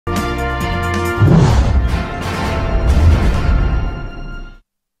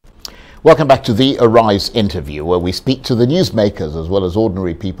Welcome back to the Arise interview, where we speak to the newsmakers as well as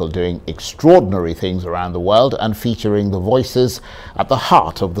ordinary people doing extraordinary things around the world and featuring the voices at the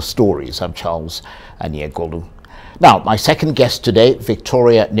heart of the stories. I'm Charles Aniagolu. Now, my second guest today,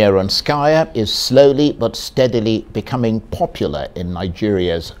 Victoria Nearonskaya, is slowly but steadily becoming popular in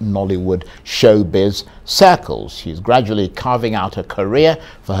Nigeria's Nollywood showbiz circles. She's gradually carving out a career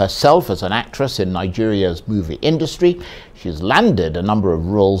for herself as an actress in Nigeria's movie industry. She's landed a number of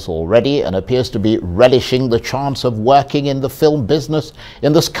roles already and appears to be relishing the chance of working in the film business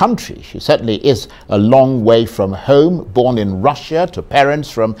in this country. She certainly is a long way from home. Born in Russia to parents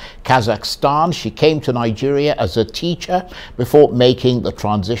from Kazakhstan, she came to Nigeria as a teacher before making the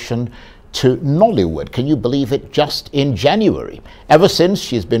transition to Nollywood. Can you believe it? Just in January. Ever since,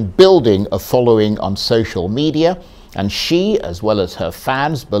 she's been building a following on social media, and she, as well as her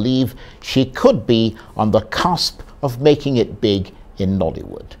fans, believe she could be on the cusp of making it big in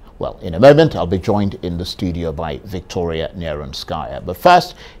Nollywood. Well, in a moment, I'll be joined in the studio by Victoria Nearonskaya. But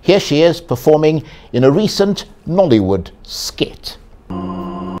first, here she is performing in a recent Nollywood skit.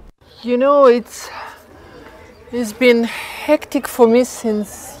 You know, it's been hectic for me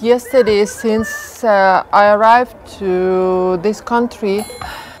since yesterday, since I arrived to this country.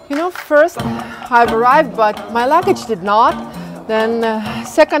 You know, first I've arrived, but my luggage did not. Then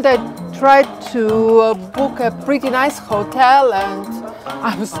second, I tried to book a pretty nice hotel, and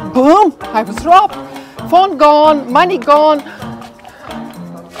I was robbed. Phone gone, money gone.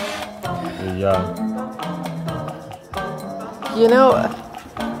 Yeah. You know,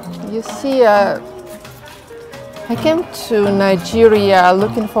 you see, I came to Nigeria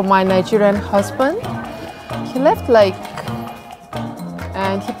looking for my Nigerian husband. He left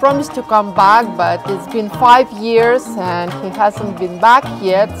and he promised to come back, but it's been 5 years and he hasn't been back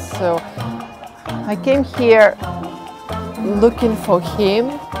yet. So I came here looking for him.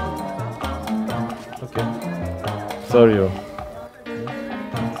 Okay. Sorry.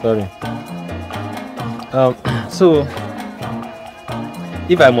 Sorry. So,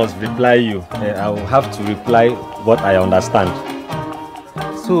 if I must reply you, I will have to reply what I understand.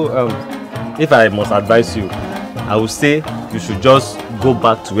 So, if I must advise you, I will say you should just go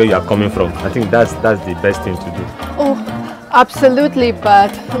back to where you are coming from. I think that's the best thing to do. Oh, absolutely,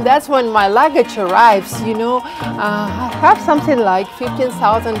 but that's when my luggage arrives, you know. I have something like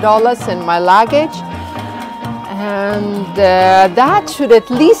 $15,000 in my luggage, and that should at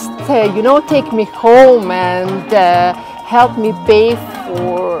least, you know, take me home and help me pay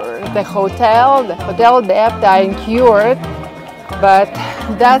for the hotel debt I incurred. But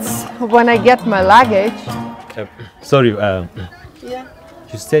that's when I get my luggage. Sorry, Yeah.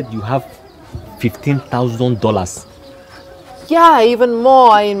 you said you have $15,000. Yeah, even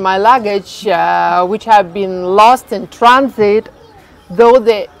more in my luggage, which have been lost in transit, though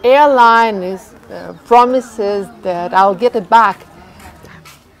the airline promises that I'll get it back.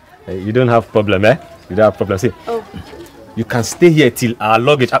 You don't have problem, eh? You don't have problem. See, Oh. you can stay here till our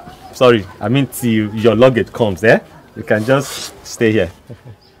luggage. Sorry, I mean till your luggage comes, eh? You can just stay here.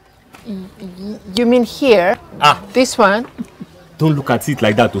 You mean here? This one? Don't look at it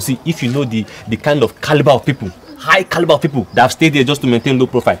like that to see if you know the kind of caliber of people, high caliber of people that have stayed there just to maintain low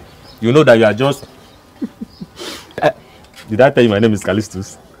profile. You know that you are just... Did I tell you my name is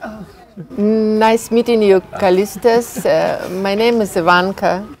Callistus? Oh. Nice meeting you, Callistus. My name is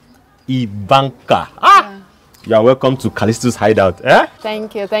Ivanka. Ivanka. You are welcome to Callistus Hideout. Eh?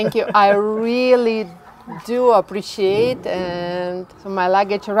 Thank you, thank you. I really do appreciate, and so my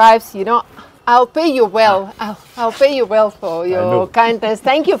luggage arrives, you know. I'll pay you well. I'll pay you well for your kindness.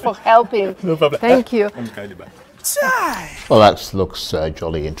 Thank you for helping. No problem. Thank you. Well, that looks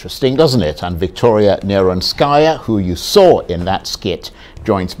jolly interesting, doesn't it? And Victoria Nearonskaya, who you saw in that skit,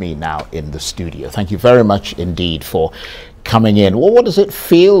 joins me now in the studio. Thank you very much indeed for coming in. Well, what does it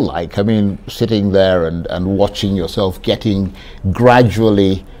feel like? I mean, sitting there and watching yourself getting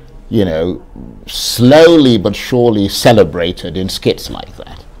gradually, you know, slowly but surely celebrated in skits like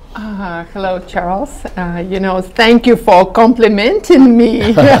that. Hello, Charles. You know, thank you for complimenting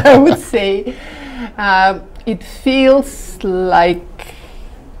me, I would say. It feels like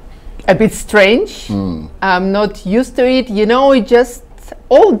a bit strange. I'm not used to it. You know, it just,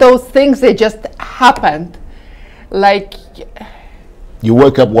 all those things, they just happened. Like... You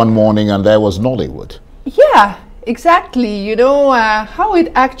woke up one morning and there was Nollywood. Yeah, exactly. You know, how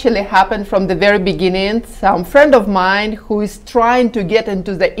it actually happened from the very beginning. Some friend of mine who is trying to get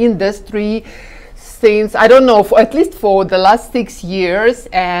into the industry since, I don't know, at least for the last 6 years,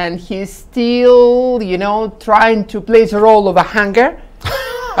 and he's still, you know, trying to play the role of a hanger.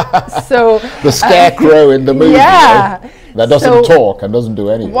 So the scarecrow in the movie, yeah, eh? That doesn't talk and doesn't do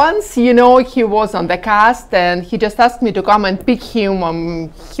anything. Once, you know, he was on the cast and he just asked me to come and pick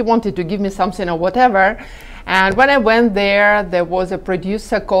him. He wanted to give me something or whatever. And when I went there, there was a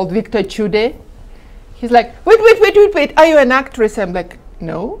producer called Victor Chude. He's like, wait, are you an actress? I'm like,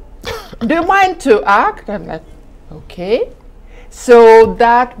 no. Do you mind to act? I'm like, okay. So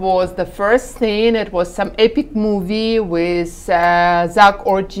that was the first thing. It was some epic movie with Zach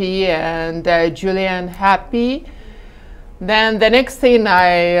Orgy and Julian Happy. Then the next thing,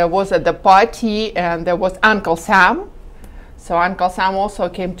 I was at the party and there was Uncle Sam. So Uncle Sam also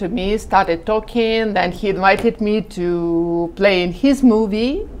came to me, started talking. Then he invited me to play in his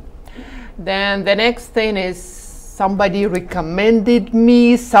movie. Then the next thing is somebody recommended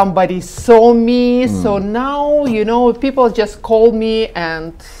me, somebody saw me. So now, you know, people just call me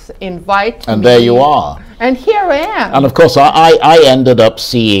and invite me. And there you are. And here I am. And of course, I ended up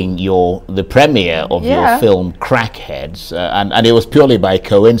seeing the premiere of your film Crackheads, and it was purely by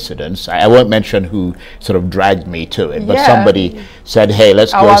coincidence. I won't mention who sort of dragged me to it, but somebody said, hey,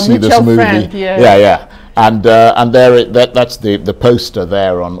 let's go see this movie. Friend, And there, that's the poster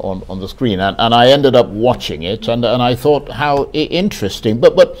there on the screen, and I ended up watching it, and I thought how interesting.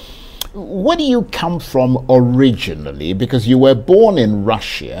 But where do you come from originally? Because you were born in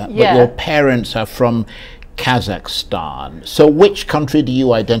Russia, but your parents are from Kazakhstan. So which country do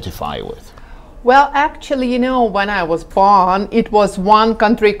you identify with? Well, actually, you know, when I was born, it was one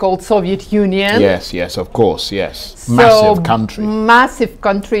country called Soviet Union. Yes, of course, yes. So massive country. Massive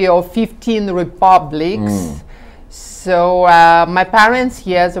country of 15 republics. So my parents,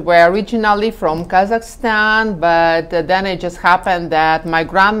 yes, were originally from Kazakhstan, but then it just happened that my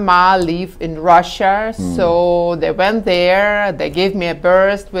grandma lived in Russia. So they went there, they gave me a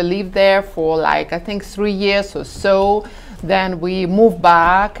birth. We lived there for like, I think 3 years or so. Then we moved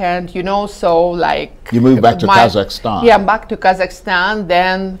back, and you know, so like you moved back to Kazakhstan. Yeah, back to Kazakhstan.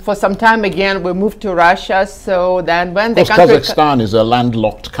 Then for some time again we moved to Russia. So then when the country, Kazakhstan is a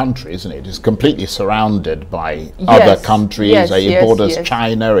landlocked country, isn't it? It's completely surrounded by other countries. It borders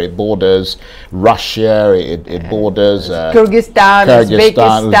China, it borders Russia, it borders Kyrgyzstan,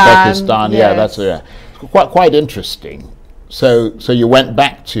 Uzbekistan. Yeah, that's quite interesting. So you went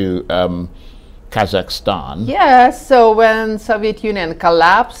back to Kazakhstan. Yeah, so when Soviet Union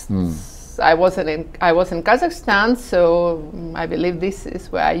collapsed, I was in Kazakhstan, so I believe this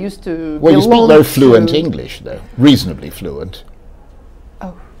is where I used to. Well, you speak very fluent English, though, reasonably fluent.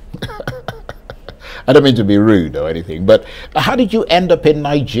 Oh. I don't mean to be rude or anything, but how did you end up in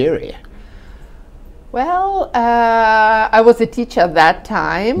Nigeria? Well, I was a teacher at that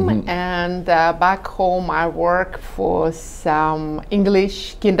time, and back home I worked for some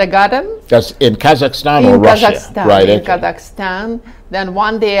English kindergarten. That's in Kazakhstan or Russia? Kazakhstan, right, in Kazakhstan. Then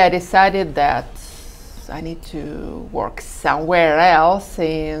one day I decided that I need to work somewhere else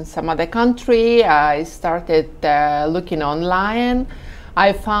in some other country. I started looking online.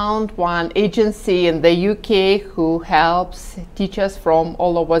 I found one agency in the UK who helps teachers from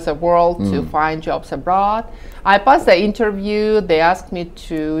all over the world to find jobs abroad. I passed the interview. They asked me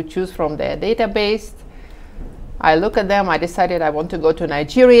to choose from their database. I look at them. I decided I want to go to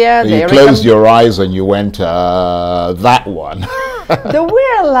Nigeria. You closed your eyes and you went, that one. There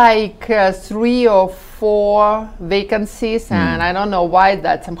were like 3 or 4 vacancies, and I don't know why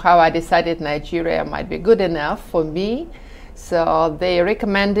that somehow I decided Nigeria might be good enough for me. So they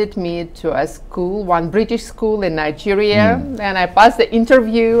recommended me to a school, one British school in Nigeria, and I passed the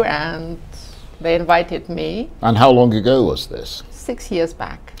interview and they invited me. And how long ago was this? 6 years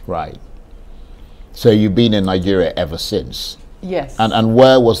back. Right. So you've been in Nigeria ever since? Yes. And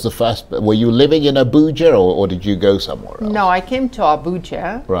where was the first, were you living in Abuja or did you go somewhere else? No, I came to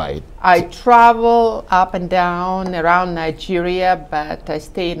Abuja. Right. I travel up and down around Nigeria, but I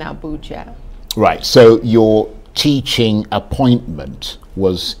stay in Abuja. Right. So your teaching appointment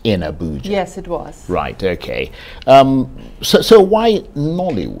was in Abuja? Yes, it was. Right, okay. So why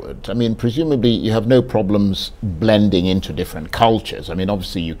Nollywood? I mean, presumably you have no problems blending into different cultures. I mean,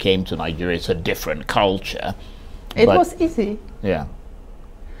 obviously you came to Nigeria, it's a different culture. It was easy. Yeah.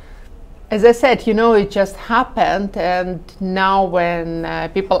 As I said, you know, it just happened, and now when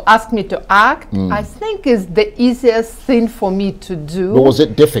people ask me to act, I think it's the easiest thing for me to do. But was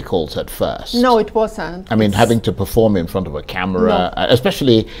it difficult at first? No, it wasn't. I mean, having to perform in front of a camera,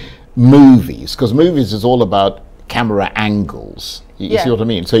 especially movies, because movies is all about camera angles. You see what I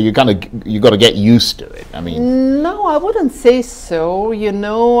mean? So you got to get used to it. I mean, no, I wouldn't say so. You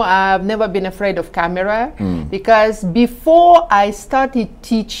know, I've never been afraid of camera because before I started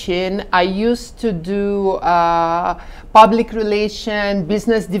teaching, I used to do public relation,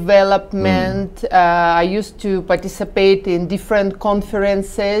 business development. I used to participate in different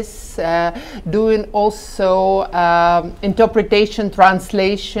conferences, doing also interpretation,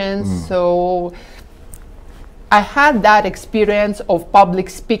 translations. So I had that experience of public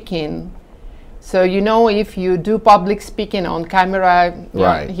speaking. So, you know, if you do public speaking on camera,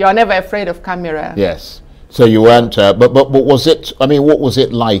 you're never afraid of camera. Yes. So you weren't, but was it, I mean, what was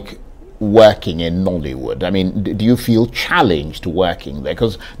it like working in Nollywood? I mean, do you feel challenged working there?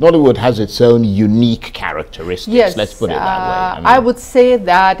 Because Nollywood has its own unique characteristics, yes, let's put it that way. I would say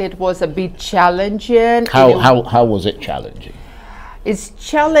that it was a bit challenging. How was it challenging? It's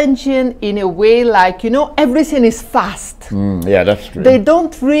challenging in a way, like, you know, everything is fast. Yeah, that's true. They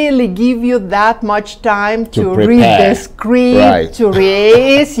don't really give you that much time to read the script, to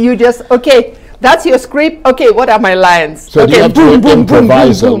rehearse. You just, okay, that's your script. Okay, what are my lines? So okay, do you have to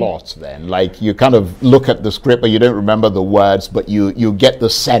improvise a lot then? Like, you kind of look at the script, but you don't remember the words, but you get the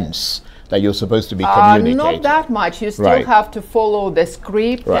sense that you're supposed to be communicating. Not that much. You still have to follow the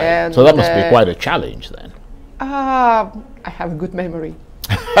script. And so that must be quite a challenge then. I have a good memory.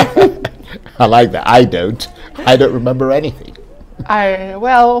 I like that. I don't remember anything. I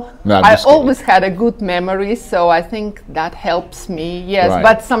always had a good memory, so I think that helps me. Yes,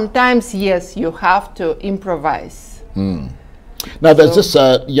 but sometimes, yes, you have to improvise. Now, there's this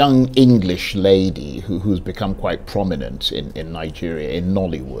young English lady who's become quite prominent in Nigeria, in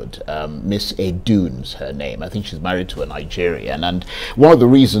Nollywood. Miss Edun's her name. I think she's married to a Nigerian. And one of the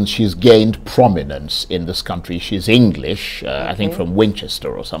reasons she's gained prominence in this country, she's English, I think from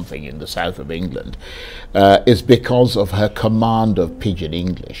Winchester or something in the south of England, is because of her command of Pidgin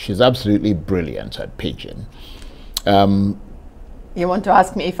English. She's absolutely brilliant at Pidgin. You want to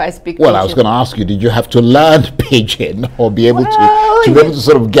ask me if I speak Well, Pidgin? I was going to ask you, did you have to learn Pidgin or be able to be able to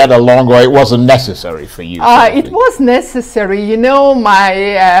sort of get along, or it wasn't necessary for you? It was necessary. You know,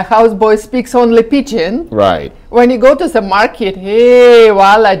 my houseboy speaks only Pidgin. Right. When you go to the market, hey,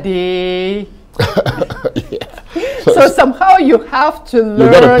 waladi. So somehow you have to learn.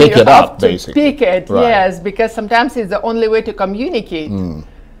 You've got to pick it up, basically. Pick it, yes, because sometimes it's the only way to communicate.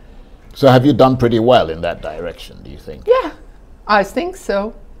 So have you done pretty well in that direction, do you think? Yeah. I think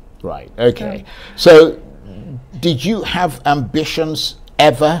so. Right, okay. So did you have ambitions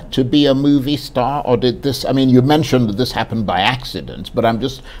ever to be a movie star, or did this, I mean, you mentioned that this happened by accident, but I'm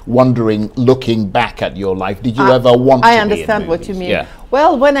just wondering, looking back at your life, did you ever want to be in movies? I understand what you mean.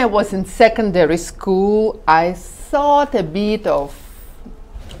 Well, when I was in secondary school, I thought a bit of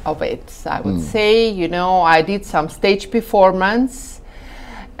it. I would say, you know, I did some stage performance,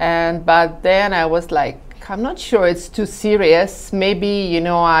 but then I was like, I'm not sure it's too serious. Maybe, you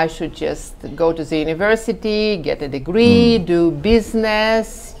know, I should just go to the university, get a degree, do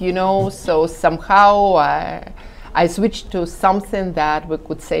business, you know. So somehow I switched to something that we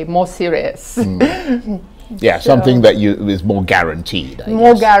could say more serious. Yeah, something that is more guaranteed.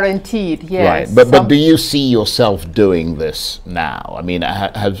 More guaranteed, yes. Right, but do you see yourself doing this now? I mean,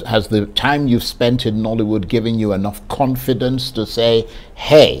 has the time you've spent in Nollywood given you enough confidence to say,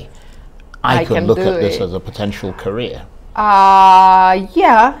 hey, I could look at this as a potential career?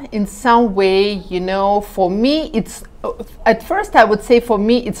 Yeah, in some way, you know, for me, it's, at first I would say for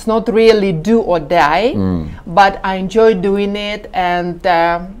me, it's not really do or die, but I enjoy doing it, and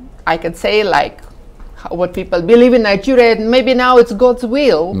I can say, like, what people believe in Nigeria, maybe now it's God's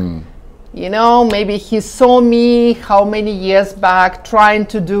will. You know, maybe he saw me how many years back trying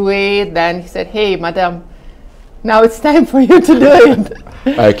to do it, then he said, hey, madam, now it's time for you to do it.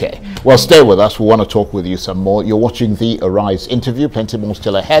 Okay, well, stay with us. We want to talk with you some more. You're watching the Arise interview. Plenty more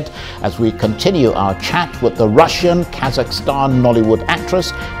still ahead as we continue our chat with the Russian Kazakhstan Nollywood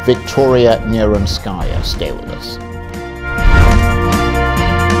actress Victoria Nearonskaya. Stay with us.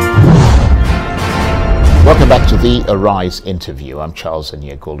 Welcome back to the Arise interview. I'm Charles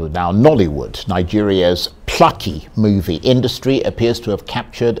Aniagolu. Now, Nollywood, Nigeria's plucky movie industry, appears to have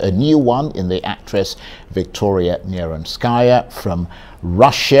captured a new one in the actress Victoria Nearonskaya from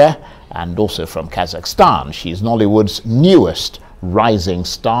Russia and also from Kazakhstan. She's Nollywood's newest rising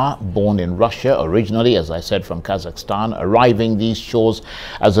star, born in Russia, originally, as I said, from Kazakhstan, arriving these shores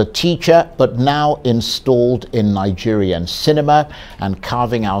as a teacher, but now installed in Nigerian cinema and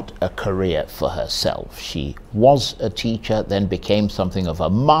carving out a career for herself. She was a teacher, then became something of a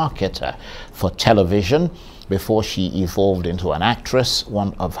marketer for television before she evolved into an actress.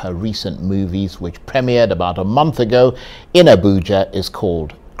 One of her recent movies, which premiered about a month ago in Abuja, is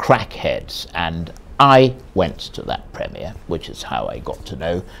called Crackheads, and I went to that premiere, which is how I got to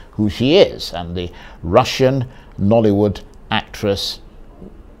know who she is. And the Russian Nollywood actress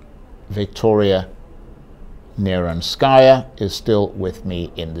Victoria Nearonskaya is still with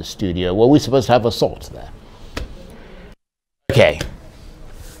me in the studio. Well, we're supposed to have a salt there. Okay.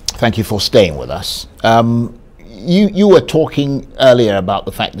 Thank you for staying with us. You were talking earlier about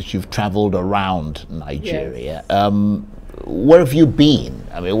the fact that you've traveled around Nigeria. Yes. Where have you been?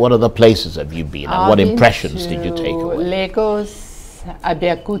 I mean, what other places have you been, and what impressions did you take away? Lagos,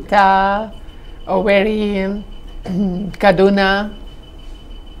 Abeokuta, Owerri, Kaduna.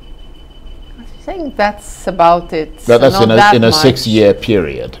 I think that's about it. That's so in a 6-year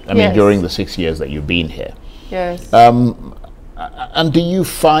period. I mean, during the 6 years that you've been here. Yes. And do you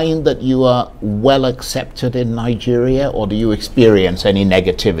find that you are well accepted in Nigeria, or do you experience any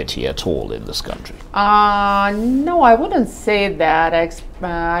negativity at all in this country? No, I wouldn't say that.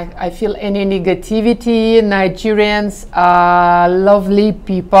 I feel any negativity. Nigerians are lovely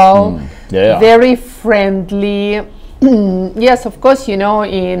people, very friendly. Yes, of course, you know,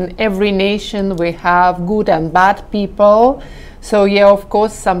 in every nation we have good and bad people. So yeah, of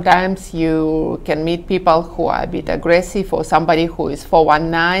course, sometimes you can meet people who are a bit aggressive, or somebody who is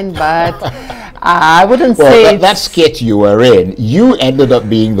 419, but I wouldn't say that skit you were in, you ended up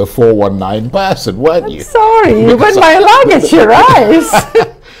being the 419 person, weren't you? Sorry, when my luggage arrives.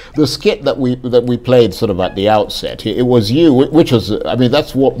 The skit that we played sort of at the outset, it was you, which was, I mean,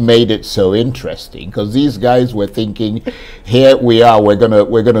 that's what made it so interesting, because these guys were thinking, here we are, we're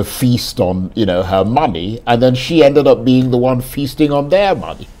gonna feast on, you know, her money, and then she ended up being the one feasting on their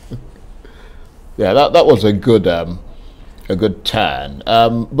money. Yeah, that was a good turn.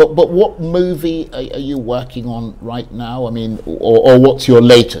 But what movie are you working on right now? I mean, or what's your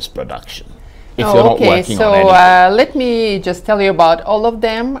latest production? If you're not working on anything. Let me just tell you about all of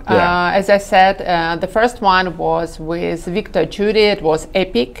them. As I said, the first one was with Victor Judy. It was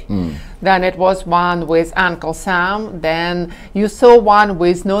epic. Then it was one with Uncle Sam. Then you saw one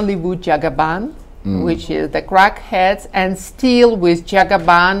with Nollywood Jagaban, which is the crackheads. And still with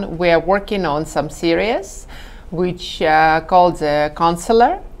Jagaban, we're working on some series, which called The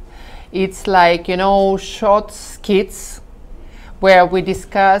Counselor. It's like, you know, short skits where we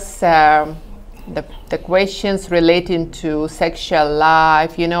discuss the questions relating to sexual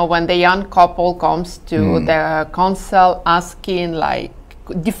life. You know, when the young couple comes to the counsel asking like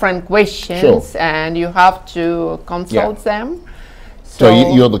different questions, and you have to consult them. So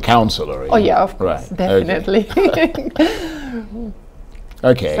you're the counselor. Oh yeah, of course, definitely.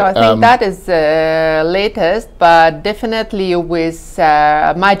 Okay. So I think that is the latest, but definitely with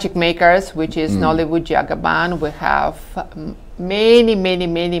Magic Makers, which is Nollywood Jagaban, we have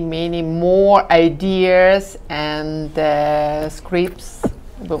many more ideas and scripts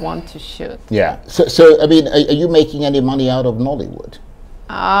we want to shoot. Yeah. So I mean, are you making any money out of Nollywood?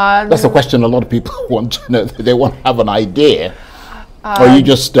 That's a question a lot of people want to know. They want to have an idea. Or you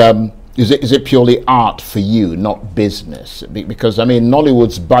just is it purely art for you, not business? Because I mean,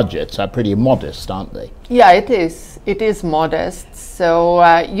 Nollywood's budgets are pretty modest, aren't they? Yeah, it is. It is modest. So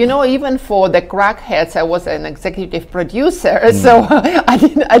you know, even for the crackheads, I was an executive producer. So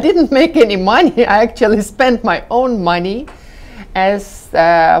I didn't make any money. I actually spent my own money. As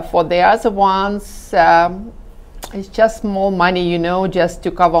for the other ones, it's just small money, you know, just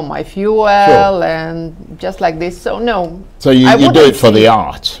to cover my fuel and just like this. So no. So you do it for the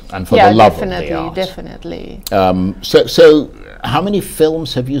art and for the love of the art. Definitely. So how many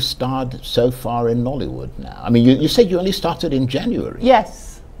films have you starred so far in Nollywood now? I mean, you said you only started in January.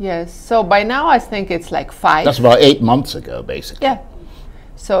 Yes. So by now I think it's like 5. That's about 8 months ago, basically. Yeah.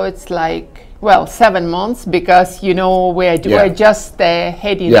 So it's like, well, 7 months, because, you know, we're just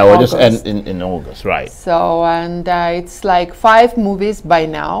heading we're just in August, right. So, and it's like 5 movies by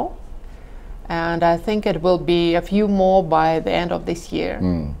now. And I think it will be a few more by the end of this year.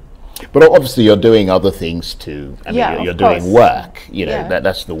 But obviously you're doing other things too. I mean, you're doing work, you know,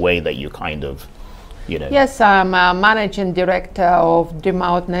 that's the way that you kind of, you know. Yes, I'm a managing director of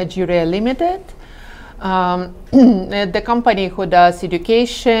Dreamout Nigeria Limited. The company who does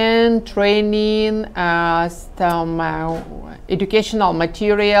education, training, some educational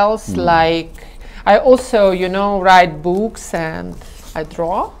materials. Like, I also, you know, write books and I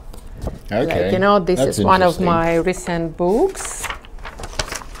draw. Okay. Like, you know, this is one of my recent books.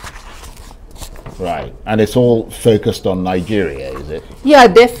 Right, and it's all focused on Nigeria, is it? Yeah,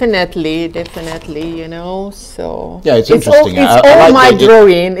 definitely, you know, so... Yeah, it's interesting. It's all my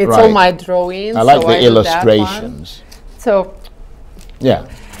drawing, it's all my drawings. I like the illustrations. So... Yeah,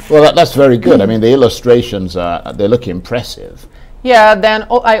 well, that's very good. I mean, the illustrations, they look impressive. Yeah, then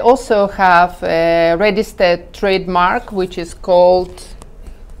I also have a registered trademark, which is called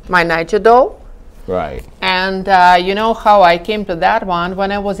my Niger doll. Right. And you know how I came to that one?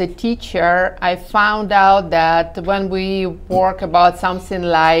 When I was a teacher, I found out that when we work about something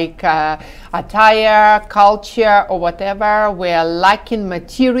like attire, culture, or whatever, we're lacking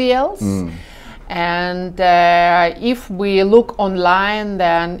materials. And if we look online,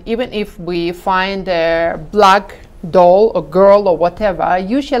 then even if we find a black doll or girl or whatever,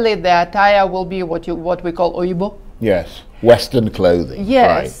 usually the attire will be what we call oyibo. Yes, Western clothing. Yes.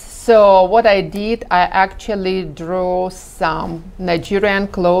 Right. So what I did, I actually drew some Nigerian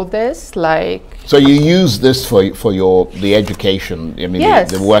clothes, like. So you use this for the education. I mean,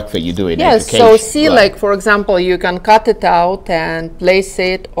 Yes. the work that you do in Yes. education. So see, right. like for example, you can cut it out and place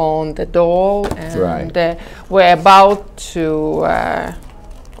it on the doll, and Right. We're about to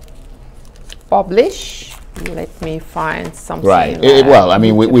publish. Let me find something. Right. Like Well, I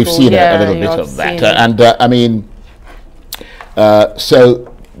mean, we've beautiful. seen Yeah, a little you bit have of that, seen it. and I mean, so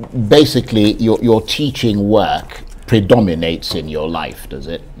basically, your teaching work predominates in your life, does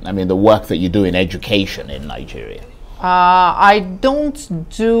it? I mean, the work that you do in education in Nigeria. I don't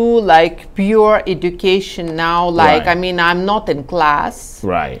do like pure education now. Like, Right. I mean, I'm not in class.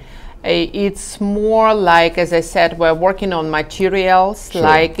 Right. It's more like, as I said, we're working on materials, Sure.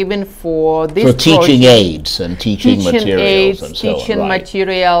 like even for this For teaching project, aids and teaching materials aids, and so teaching on. Right.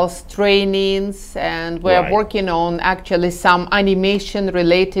 materials, trainings, and we're Right. working on actually some animation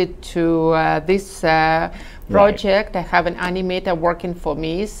related to this project. I have an animator working for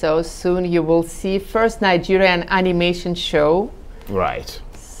me, so soon you will see first Nigerian animation show. Right.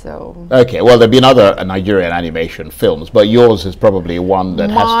 So Okay, well, there have been other Nigerian animation films, but yours is probably one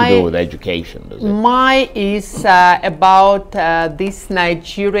that has to do with education, does it? mine is about this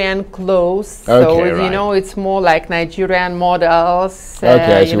Nigerian clothes. So Okay, you right. know, it's more like Nigerian models.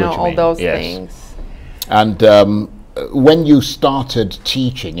 Okay, I see you know, what you all mean. those Yes. things. And when you started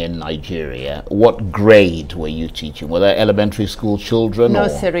teaching in Nigeria, what grade were you teaching? Were they elementary school children? Or?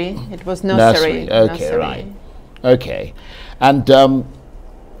 Nursery. It was nursery. Nursery. Okay, Nursery. right. Okay. And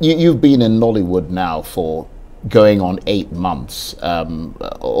you've been in Nollywood now for going on 8 months.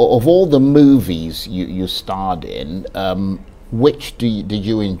 Of all the movies you starred in, which did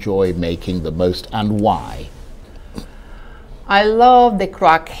you enjoy making the most, and why? I love the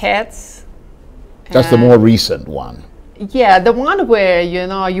Crackheads. That's the more recent one. Yeah, the one where, you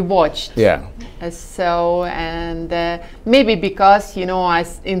know, you watched. Yeah. So, and maybe because, you know,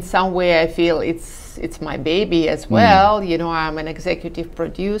 in some way I feel it's my baby as well. You know, I'm an executive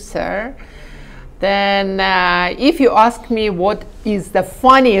producer. Then if you ask me what is the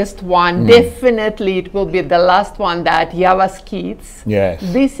funniest one, definitely it will be the last one, that Yava's Kids. Yes.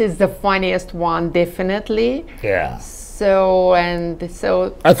 This is the funniest one, definitely. Yeah. So, and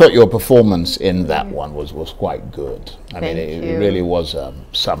so. I thought your performance in that one was quite good. I mean, Thank it you. really was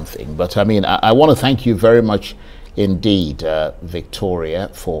something. But I mean, I want to thank you very much indeed,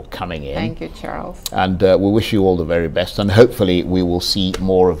 Victoria, for coming in. Thank you, Charles. And we wish you all the very best. And hopefully we will see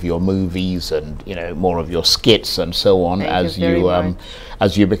more of your movies and, you know, more of your skits and so on Thank you very much.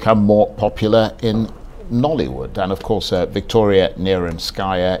 as you become more popular in Nollywood. And of course, Victoria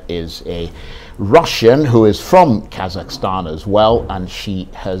Nearonskaya is a Russian who is from Kazakhstan as well, and she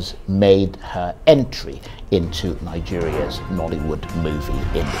has made her entry into Nigeria's Nollywood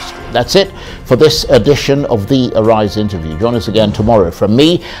movie industry. That's it for this edition of the Arise interview. Join us again tomorrow from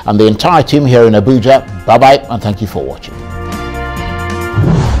me and the entire team here in Abuja. Bye-bye, and thank you for watching.